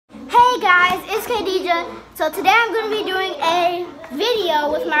is Khadijah. So today I'm going to be doing a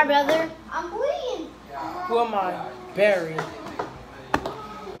video with my brother. I'm bleeding. Who am I? Barry.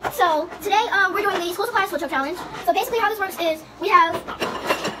 So today we're doing the school supply switch up challenge. So basically how this works is we have a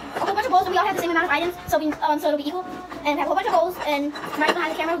whole bunch of bowls and we all have the same amount of items, so it'll be equal. And we have a whole bunch of bowls, and right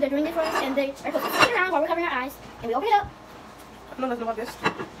behind the camera they're doing it for us, and they are supposed to sit around while we're covering our eyes, and we open it up. No, that's not this.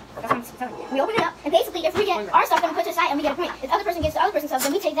 We open it up, and basically if we get our stuff, then we put it aside and we get a point. If the other person gets the other person's stuff,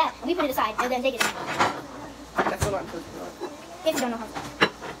 then we take that and we put it aside, and then they get it. That's not good. If you don't know how.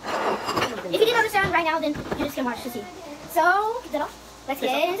 If you didn't understand right now, then you just can watch to see. So, is that all? Let's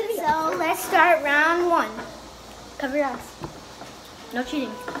get into the video. So, let's start round one. Cover your eyes. No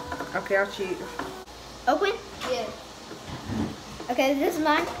cheating. Okay, I'll cheat. Open? Yeah. Okay, this is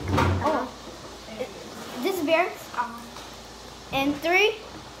mine. Oh. This is Bear's. And 3,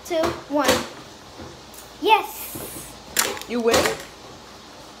 2, 1. Yes! You win?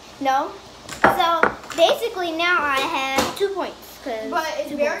 No. So, basically now I have 2 points. But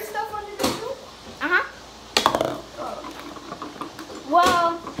is Bear's stuff under the too? Uh-huh.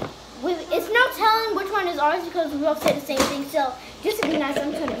 Well, it's no telling which one is ours because we both say the same thing. So, just to be nice,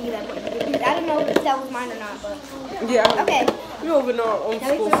 I'm trying to give you that point. Because I don't know if that was mine or not, but... Yeah. Okay. You over know our own Now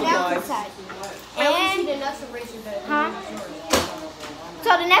we school put it down to the supplies. side. And And... the nuts eraser that. Huh? So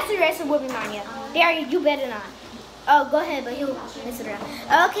the next eraser will be mine, yeah. Barry, you better not. Oh, go ahead, but he'll mess it around.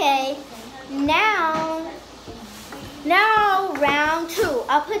 Okay. Now round 2.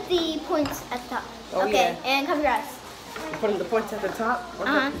 I'll put the points at the top. Oh, okay, yeah. and cover your eyes. Putting the points at the top?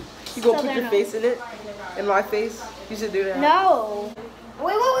 Uh-huh. You go So put they're your not- face in it? In my face? You should do that. No.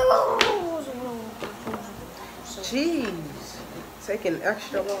 Wait. Jeez. Taking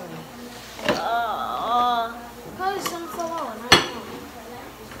extra long. Probably some so long.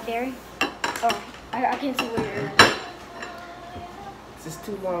 Barry? Oh, I can't see where you're. This is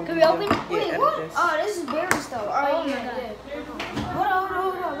too long. Can we open? Yeah, Wait, edit what? this. Oh, this is Bear's stuff. Oh Alright, my yeah, God. yeah. Hold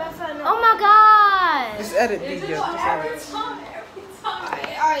on. That's not Oh my God. Just edit these, just edit.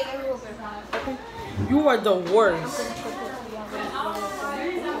 Alright, let me open. You are the worst.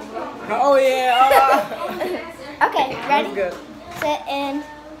 Oh yeah. Okay, ready? That's good. Set and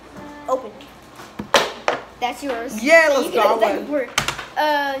open. That's yours. Yeah, So let's you go. get I a second win. word.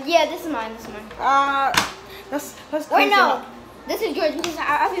 Yeah, this is mine. Let's Wait, close it no. up. This is yours because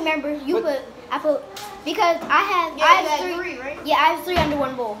I remember you What? I put because I have three, right? Yeah, I have 3 under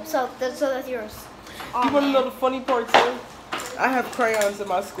one bowl. So that's yours. Oh, You want to man. know the funny part too? I have crayons in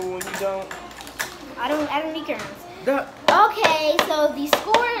my school and you don't. I don't need crayons. That, Okay, so the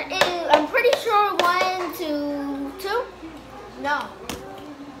score is I'm pretty sure 1 to 2. No.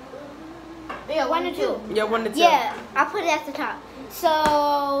 Yeah, 1 to 2. yeah, 1 to 2. Yeah, I put it at the top. So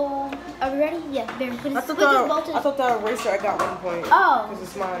are we ready? Yeah, Barry, put I this thought bowl to I thought that eraser I got 1 point. Oh. Because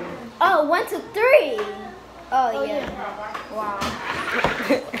it's mine. Oh, 1 to 3. Oh yeah. Wow.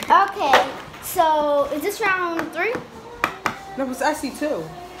 Okay, so is this round 3? No, it's actually 2.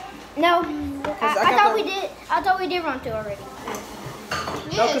 No, I thought we did round 2 already.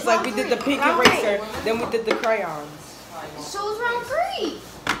 No, because like we did the pink Round eraser, then we did the crayons. So it's round 3.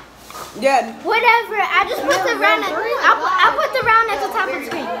 Yeah. Whatever. I just put the round. I put the round at the top of the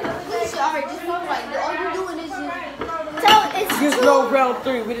screen. Alright, just look like all you're doing is So it's There's 2. no round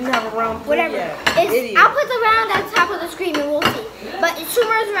 3. We didn't have a round 3 Whatever. yet. It's, I'll put the round at the top of the screen and we'll see. But it's 2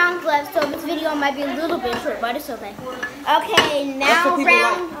 more rounds left, so this video might be a little bit short, but it's okay. Okay, now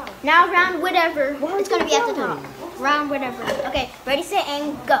round whatever. It's gonna be at the top. Round whatever. Okay, ready, set,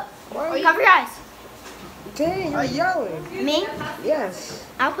 and go. Cover your eyes. Dang, you're yelling. Me? Yes.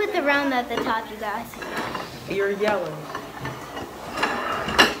 I'll put the round at the top, you guys. You're yelling.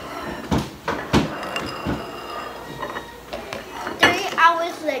 Three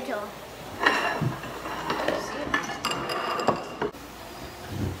hours later.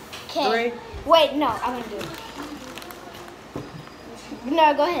 Okay. 3. Wait, no, I'm gonna do it.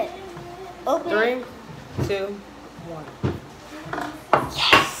 No, go ahead. Open. 3, 2, 1.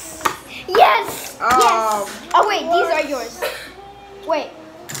 Yes! Yes! Oh. Yes! Oh wait, these are yours. Wait.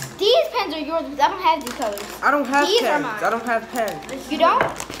 These pens are yours because I don't have these colors. I don't have These are pens. mine. I don't have pens. You don't?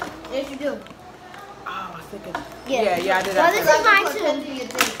 yes, you do. Oh, I think it. Yeah. Yeah, I did Well, that. this is mine too.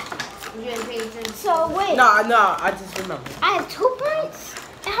 You didn't pay attention. So wait. No, I just remember. I have 2 points?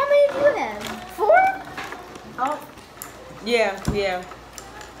 And how many do you have? 4? Oh. Yeah.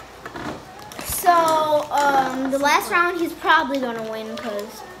 So, the last round he's probably gonna win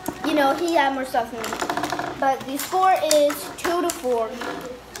because, you know, he had more stuff than me. But the score is 2 to 4.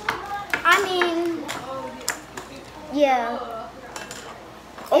 I mean, yeah.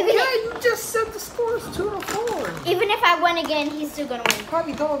 Okay, you just said the score is 2-4. Even if I win again, he's still gonna win.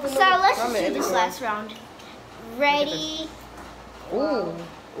 Probably don't even So know. let's just do this last round. Ready? Ooh.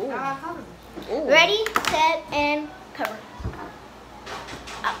 Ooh. Ooh. Ready, set, and cover.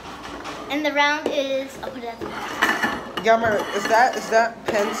 Up. And the round is. I'll put it at the back. Yummer, is that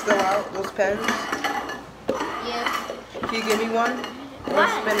pen still out? Those pens? Yeah. Can you give me one? I'm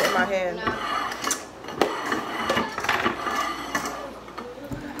gonna spin it in my hand. No.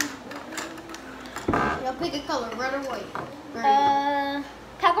 Y'all pick a color, red or white. Can I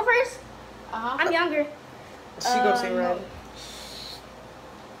go first? I'm younger. She gonna say red.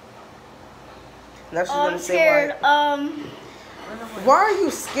 Now she's I'm gonna say scared. white. Why are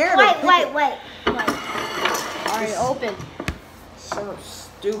you scared of White. Alright, open. So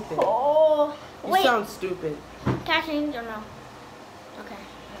stupid. Oh, You wait. sound stupid. Can I change or no? Okay.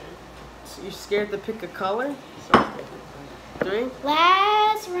 So you're scared to pick a color? So, 3,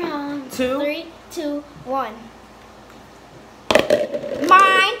 Last round. 2. 3, 2, 1.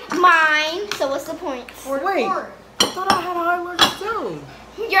 Mine. So what's the point? Wait, I thought I had highlighters too.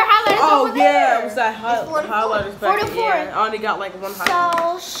 Your highlighters over there. Yeah, it was that highlighters back 4 to 4. Yeah, I only got like one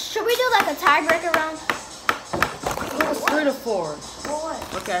highlighter. So should we do like a tiebreaker round? It was 3 to 4.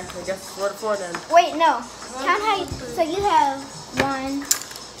 What? Okay, I guess it's 4 to 4 then. Wait, no. Count how you, so you have 1, 2,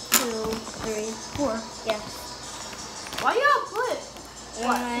 3, 4. Yeah. Why y'all put?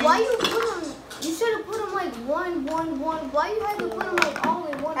 One. Why you put them? You should have put them like 1, 1, 1. Why you had to put them like all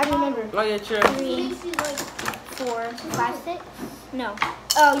in one? I remember. Oh yeah, true. 3, 4, 5, 6. No.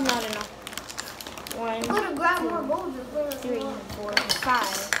 Oh no. 1, Could have grabbed more gold. 3, 4,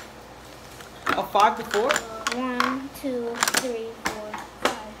 5. A 5 to 4? 1, 2, 3, 4,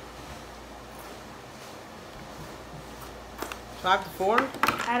 5. 5 to 4?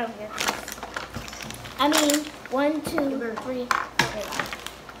 I don't care. I mean, 1, 2, 3. Okay.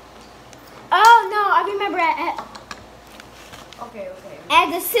 Oh no! I remember. Okay.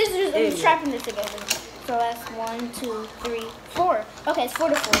 Add the scissors and Yeah. strapping this together. So that's 1, 2, 3, 4. Okay, it's 4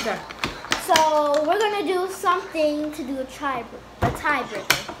 to 4. Okay. So we're gonna do something to do a tiebreaker.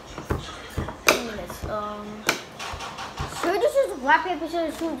 Should we just use rock paper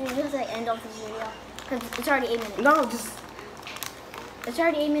scissors shoot to just like end off this video? Cause it's already 8 minutes. No, just It's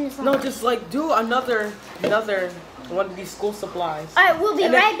already 8 minutes long. no, just like do another one of these school supplies. All right, we'll be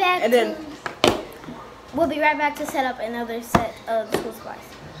And then- right back. and then- We'll be right back to set up another set of school supplies.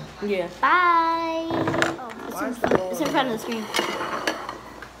 Yeah. Bye. Oh, Why is the it's in front of the screen.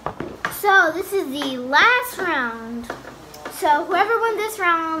 So this is the last round. So whoever won this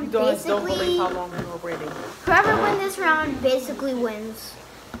round You guys don't believe basically, how long we were waiting. whoever won this round basically wins.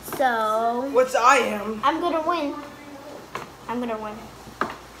 So Which I am. I'm gonna win. I'm better.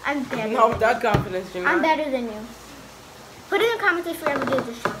 No, that confidence, you're I'm not. better than you. Put in the comments if you ever did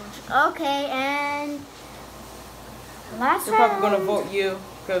this challenge. Okay, and last They're round. probably gonna vote you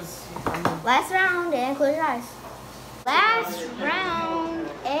because. Last round and close your eyes. Last round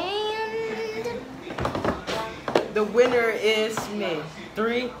and The winner is me.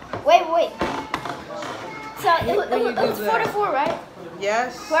 3. wait. So When you do it's 4 to that. 4, right?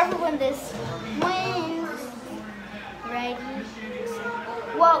 Yes. Whoever wins this wins. Ready?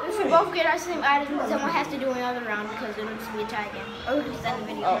 Well, if we both get our same items, someone has to do another round because it'll just be a tie again. Or we can just end the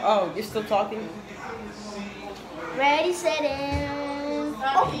video. Oh, you're still talking? Ready, set, and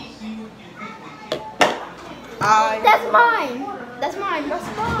oh, that's mine. That's mine. No,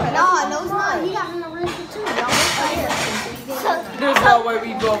 it's not. He got an original too. Y'all wait right here. So, There's no way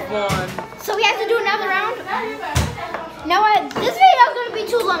we both won. so we have to do another round? No, this video is going to be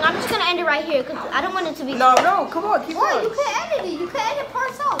too long. I'm just going to end it right here because I don't want it to be No, come on, keep What? going. You can edit it. You can edit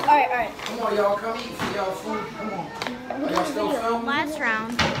parts out. All right. Come on, y'all, come eat for y'all food. Come on. Y'all still filming? Last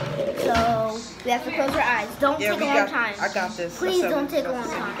round. So we have to close our eyes. Don't Yeah, take we a long got. time. I got this. Please That's don't it. take a long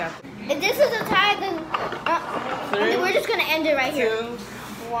That's it. time. We got If this is a tie, then we're just going to end it right here. 2,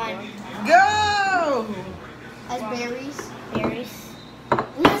 1. go! That's berries. Berries.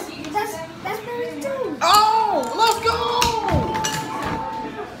 That's berries too. Oh, let's go!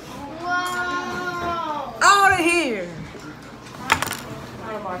 Wow. Out of here!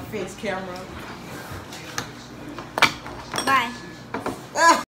 Out of my face camera.